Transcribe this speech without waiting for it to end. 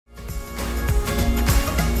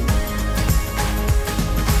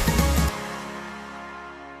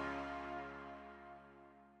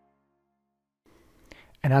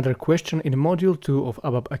Another question: in Module 2 of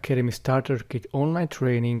ABAP Academy Starter Kit online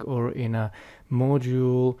training, or in a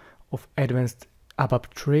module of Advanced ABAP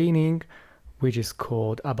training, which is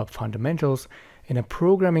called ABAP Fundamentals, in a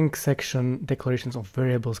programming section, declarations of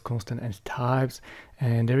variables, constant and types,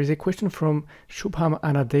 and there is a question from Shubham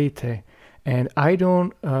Anadete, and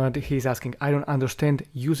he's asking, I don't understand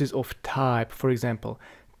uses of type. For example,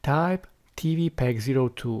 type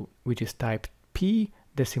tvpeg02, which is type P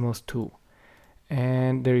decimals 2.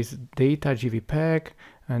 And there is data gvpeg,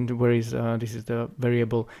 and where is this is the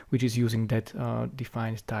variable which is using that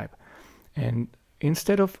defined type. And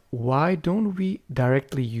instead of, why don't we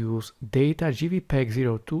directly use data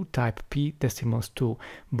gvpeg02 type P decimals 2?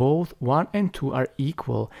 Both 1 and 2 are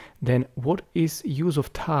equal. Then what is use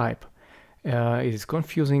of type? It is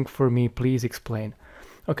confusing for me. Please explain.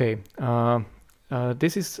 Okay,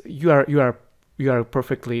 this is you are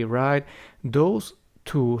perfectly right. Those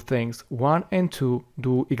two things, 1 and 2,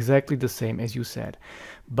 do exactly the same as you said.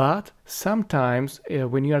 But sometimes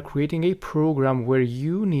when you are creating a program where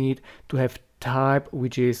you need to have type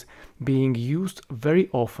which is being used very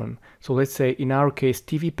often, so let's say in our case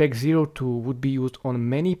tvpeg02 would be used on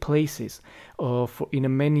many places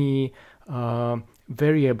in many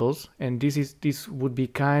variables, and this would be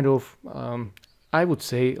kind of I would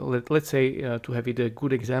say, let's say, to have it a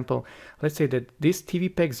good example, let's say that this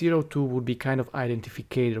tvpeg02 would be kind of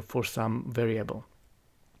identifier for some variable.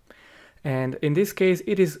 And in this case,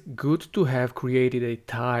 it is good to have created a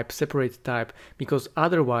type, separate type, because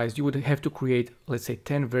otherwise you would have to create, let's say,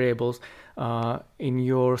 10 variables in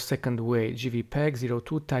your second way,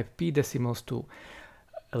 gvpeg02 type P decimals 2.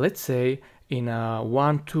 Let's say in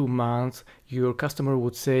 1-2 months your customer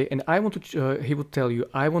would say, and he would tell you,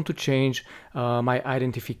 I want to change my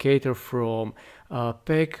identifier from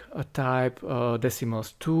peg type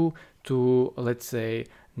decimals 2 to, let's say,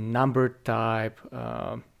 number type,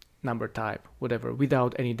 whatever,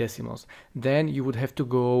 without any decimals. Then you would have to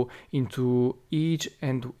go into each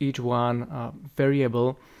one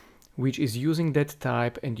variable which is using that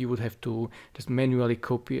type, and you would have to just manually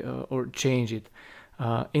copy or change it.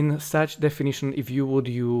 In such definition, if you would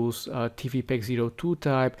use tvpeg02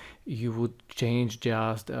 type, you would change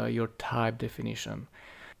just your type definition.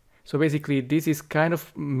 So basically, this is kind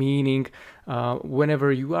of meaning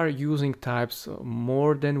whenever you are using types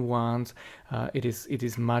more than once, it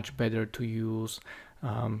is much better to use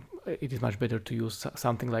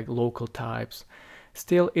something like local types.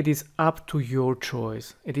 Still, it is up to your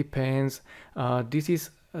choice. It depends. This is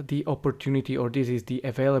the opportunity, or this is the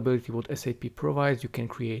availability what SAP provides. You can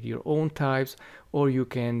create your own types, or you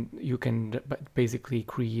can basically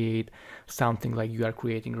create something like you are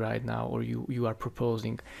creating right now, or you are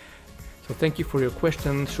proposing. So thank you for your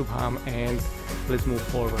question, Shubham, and let's move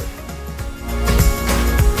forward.